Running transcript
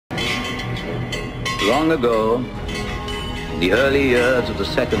Long ago, in the early years of the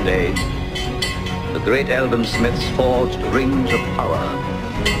Second Age, the great elven smiths forged rings of power.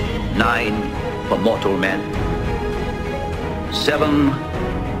 9 for mortal men, 7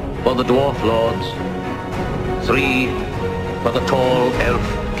 for the dwarf lords, 3 for the tall elf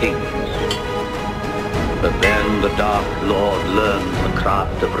kings. But then the Dark Lord learned the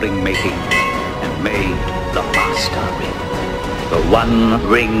craft of ring making and made the Master Ring, the one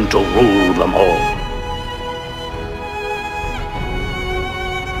ring to rule them all.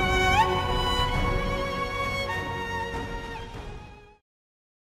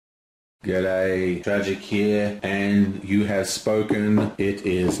 G'day, Tragic here, and you have spoken. It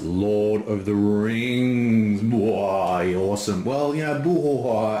is Lord of the Rings. Why, awesome. Well, you know,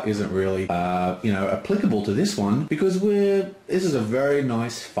 boo-hoo-ha isn't really, applicable to this one because this is a very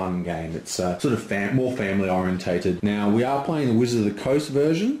nice, fun game. It's sort of more family orientated. Now, we are playing the Wizard of the Coast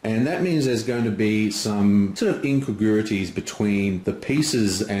version, and that means there's going to be some sort of incongruities between the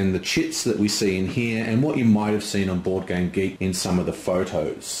pieces and the chits that we see in here and what you might have seen on Board Game Geek in some of the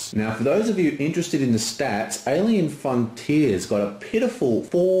photos. Now, for those of you interested in the stats, Alien Frontiers got a pitiful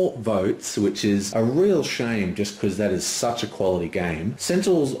 4 votes, which is a real shame just because that is such a quality game.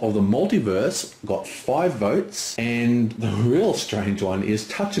 Sentinels of the Multiverse got 5 votes, and the real strange one is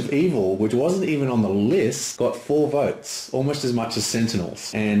Touch of Evil, which wasn't even on the list, got 4 votes, almost as much as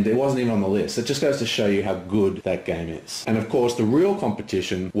Sentinels, and it wasn't even on the list. It just goes to show you how good that game is. And of course, the real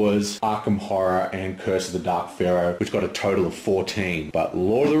competition was Arkham Horror and Curse of the Dark Pharaoh, which got a total of 14. But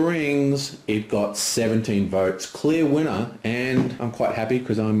Lord of the Rings, it got 17 votes, clear winner, and I'm quite happy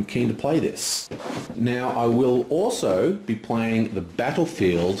because I'm keen to play this. Now, I will also be playing the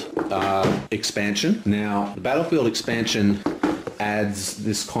Battlefield expansion. Now, the Battlefield expansion adds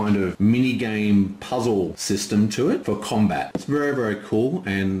this kind of mini-game puzzle system to it for combat. It's very, very cool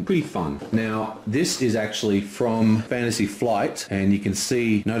and pretty fun. Now, this is actually from Fantasy Flight, and you can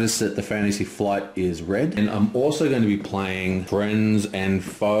notice that the Fantasy Flight is red. And I'm also going to be playing Friends and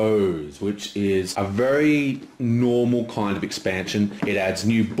Foes, which is a very normal kind of expansion. It adds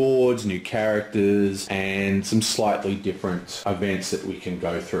new boards, new characters, and some slightly different events that we can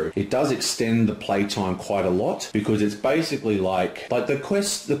go through. It does extend the playtime quite a lot because it's basically like the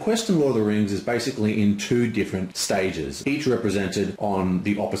quest in Lord of the Rings is basically in 2 different stages, each represented on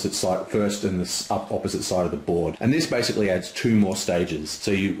the opposite side, first and the opposite side of the board. And this basically adds 2 more stages.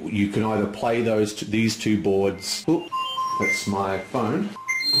 So you can either play these 2 boards. Oop, that's my phone.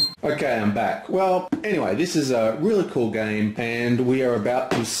 Okay, I'm back. Well, anyway, this is a really cool game, and we are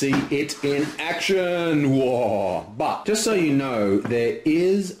about to see it in action. Whoa! But just so you know, there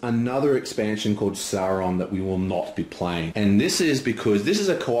is another expansion called Sauron that we will not be playing, and this is because this is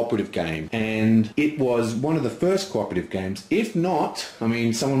a cooperative game, and it was one of the first cooperative games. If not, I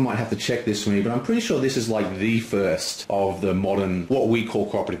mean, someone might have to check this for me, but I'm pretty sure this is like the first of the modern, what we call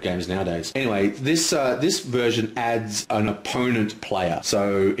cooperative games nowadays. Anyway, this version adds an opponent player,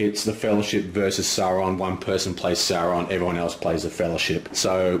 so it's the Fellowship versus Sauron. One person plays Sauron, everyone else plays the Fellowship.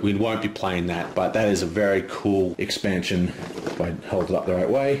 So we won't be playing that, but that is a very cool expansion, if I held it up the right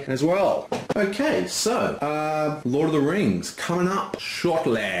way, as well. Okay, so, Lord of the Rings, coming up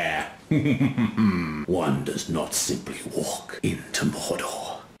shortly. One does not simply walk into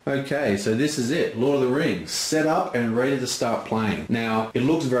Mordor. Okay, so this is it, Lord of the Rings, set up and ready to start playing. Now, it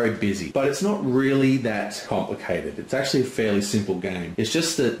looks very busy, but it's not really that complicated. It's actually a fairly simple game. It's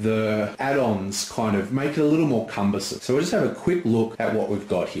just that the add-ons kind of make it a little more cumbersome. So we'll just have a quick look at what we've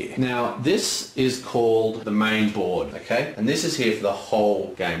got here. Now, this is called the main board, okay? And this is here for the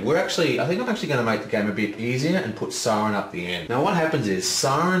whole game. I think I'm actually going to make the game a bit easier and put Sauron up the end. Now, what happens is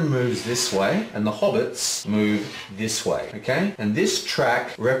Sauron moves this way and the hobbits move this way, okay? And this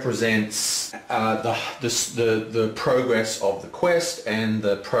track represents the progress of the quest and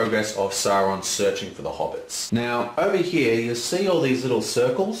the progress of Sauron searching for the hobbits. Now, over here, you'll see all these little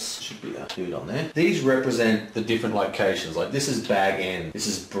circles. Should be a dude on there. These represent the different locations. Like, this is Bag End. This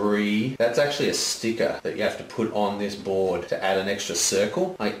is Bree. That's actually a sticker that you have to put on this board to add an extra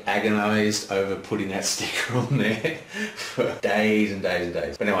circle. I agonized over putting that sticker on there for days and days and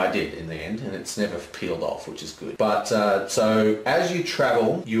days. But anyway, I did in the end, and it's never peeled off, which is good. But, so as you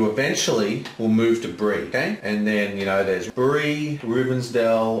travel, you eventually will move to Bree, okay? And then, you know, there's Bree,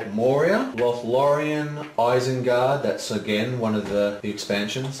 Ruvensdale, Moria, Lothlorien, Isengard, that's again one of the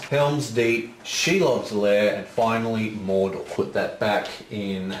expansions, Helm's Deep, Shelob's Lair, and finally Mordor. Put that back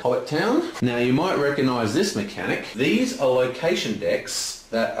in Hobbit Town. Now, you might recognize this mechanic. These are location decks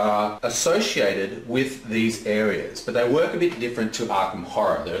that are associated with these areas, but they work a bit different to Arkham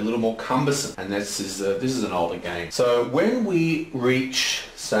Horror. They're a little more cumbersome, and this is an older game. So when we reach,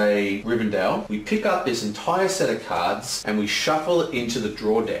 say, Rivendell, we pick up this entire set of cards and we shuffle it into the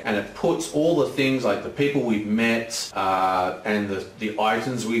draw deck, and it puts all the things like the people we've met and the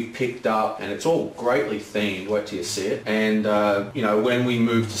items we've picked up, and it's all greatly themed. Wait till you see it. And you know, when we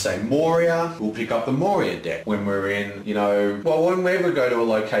move to, say, Moria, we'll pick up the Moria deck. When we're in, you know, well, whenever we go to a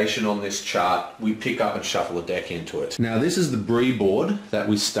location on this chart, we pick up and shuffle a deck into it. Now this is the Bree board that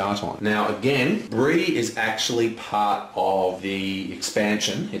we start on. Now again, Bree is actually part of the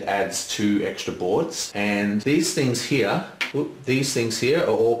expansion. It adds 2 extra boards, and these things here are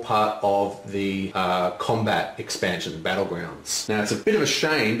all part of the combat expansion, Battlegrounds. Now it's a bit of a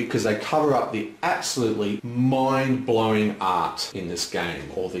shame because they cover up the absolutely mind-blowing art in this game,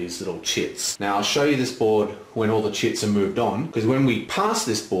 all these little chits. Now I'll show you this board when all the chits are moved on, because when we pass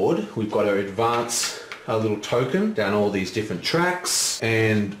this board, we've got to advance a little token down all these different tracks,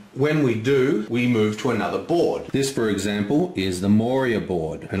 and when we do, we move to another board. This, for example, is the Moria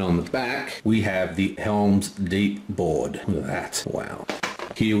board, and on the back we have the Helm's Deep board. Look at that. Wow.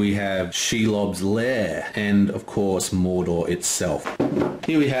 Here we have Shelob's Lair, and of course Mordor itself.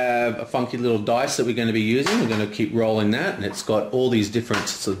 Here we have a funky little dice that we're going to be using. We're going to keep rolling that, and it's got all these different,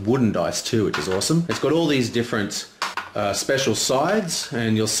 it's a wooden dice too, which is awesome. It's got all these different special sides,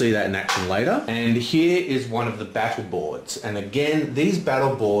 and you'll see that in action later. And here is one of the battle boards, and again these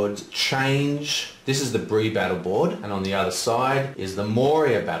battle boards change. This is the Bree battle board, and on the other side is the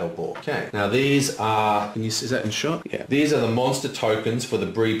Moria battle board. Okay, now these are, can you see that in shot? Yeah, these are the monster tokens for the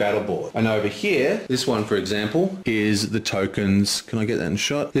Bree battle board. And over here, this one, for example, is the tokens. Can I get that in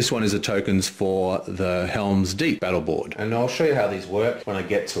shot? This one is the tokens for the Helm's Deep battle board, and I'll show you how these work when I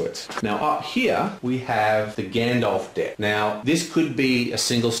get to it. Now up here we have the Gandalf deck. Now this could be a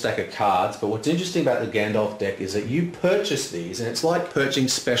single stack of cards, but what's interesting about the Gandalf deck is that you purchase these, and it's like purchasing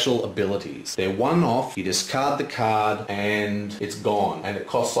special abilities. They're one off, you discard the card and it's gone, and it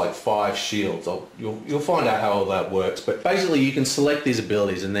costs like 5 shields. You'll find out how all that works, but basically you can select these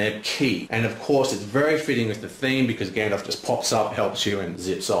abilities and they're key, and of course it's very fitting with the theme because Gandalf just pops up, helps you, and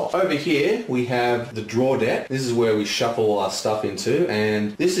zips off. Over here we have the draw deck. This is where we shuffle all our stuff into,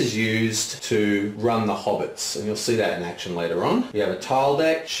 and this is used to run the hobbits, and you'll see that in action later on. We have a tile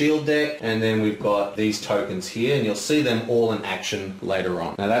deck, shield deck, and then we've got these tokens here, and you'll see them all in action later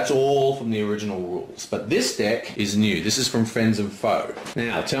on. Now that's all from the original rules, but this deck is new. This is from Friends and Foe.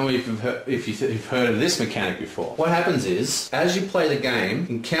 Now tell me if you've heard of this mechanic before. What happens is, as you play the game,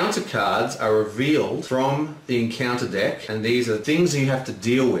 encounter cards are revealed from the encounter deck, and these are things you have to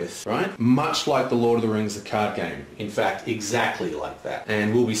deal with, right? Much like the Lord of the Rings, the card game. In fact, exactly like that.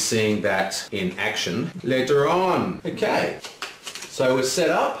 And we'll be seeing that in action later on. Okay. So we're set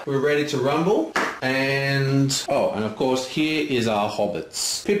up, we're ready to rumble, and of course here is our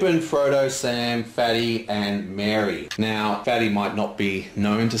hobbits. Pippin, Frodo, Sam, Fatty, and Mary. Now, Fatty might not be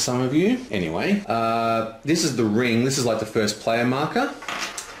known to some of you. Anyway, this is the ring. This is like the first player marker.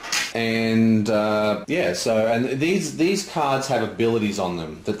 And yeah, so, and these cards have abilities on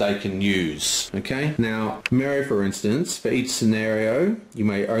them that they can use. Okay, now Mary, for instance, for each scenario you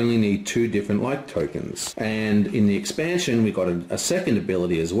may only need 2 different light tokens, and in the expansion we got a second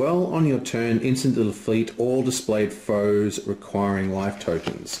ability as well. On your turn, instantly defeat all displayed foes requiring life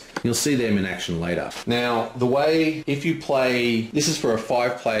tokens. You'll see them in action later. Now the way, if you play, this is for a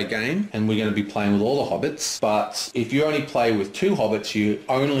 5-player game, and we're going to be playing with all the hobbits, but if you only play with 2 hobbits, you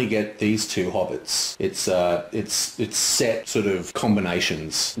only get these 2 hobbits. It's set sort of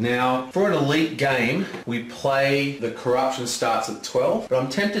combinations. Now for an elite game we play, the corruption starts at 12, but I'm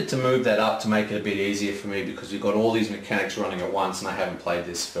tempted to move that up to make it a bit easier for me because we've got all these mechanics running at once and I haven't played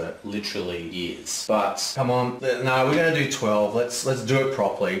this for literally years. But come on, no, we're going to do 12. Let's do it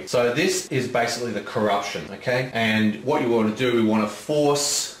properly. So this is basically the corruption, okay? And what you want to do, we want to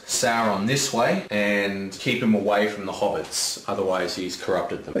force Sauron this way and keep him away from the hobbits, otherwise he's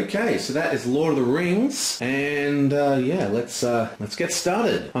corrupted them. Okay, so that is Lord of the Rings, and yeah, let's get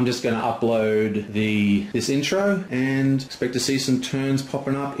started. I'm just going to upload this intro and expect to see some turns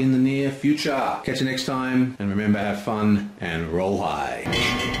popping up in the near future. Catch you next time, and remember, have fun and roll high.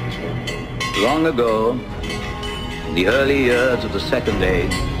 Long ago, in the early years of the Second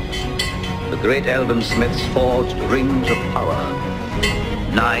Age, the great elven smiths forged rings of power.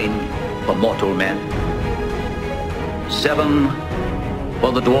 9 for mortal men, 7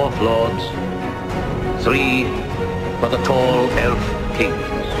 for the dwarf lords, 3 for the tall elf kings.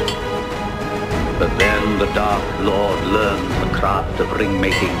 But then the Dark Lord learned the craft of ring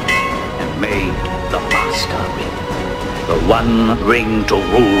making and made the Master Ring. The one ring to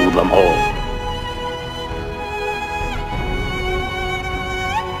rule them all.